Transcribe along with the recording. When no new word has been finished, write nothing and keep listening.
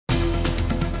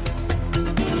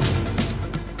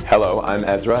Hello, I'm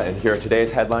Ezra, and here are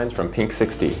today's headlines from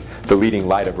Pinksixty. The leading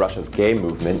light of Russia's gay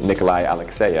movement, Nikolai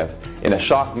Alexeyev, in a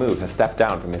shock move has stepped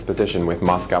down from his position with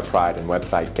Moscow Pride and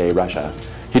website Gay Russia.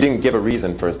 He didn't give a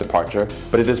reason for his departure,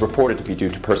 but it is reported to be due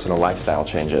to personal lifestyle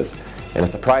changes. In a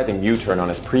surprising U-turn on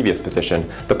his previous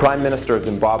position, the Prime Minister of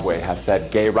Zimbabwe has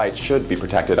said gay rights should be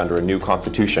protected under a new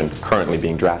constitution currently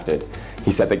being drafted.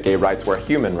 He said that gay rights were a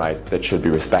human right that should be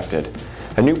respected.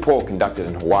 A new poll conducted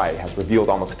in Hawaii has revealed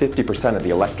almost 50% of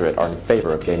the electorate are in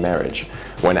favor of gay marriage.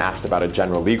 When asked about a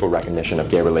general legal recognition of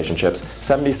gay relationships,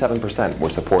 77% were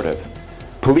supportive.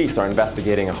 Police are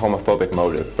investigating a homophobic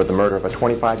motive for the murder of a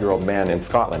 25-year-old man in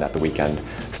Scotland at the weekend.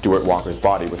 Stuart Walker's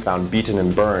body was found beaten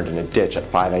and burned in a ditch at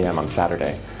 5 a.m. on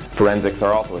Saturday. Forensics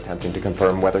are also attempting to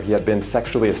confirm whether he had been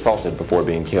sexually assaulted before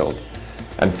being killed.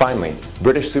 And finally,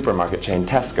 British supermarket chain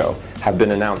Tesco have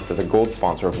been announced as a gold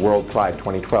sponsor of World Pride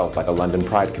 2012 by the London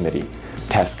Pride Committee.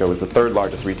 Tesco is the third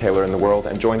largest retailer in the world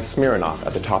and joins Smirnoff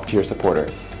as a top-tier supporter.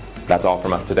 That's all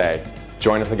from us today.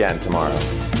 Join us again tomorrow.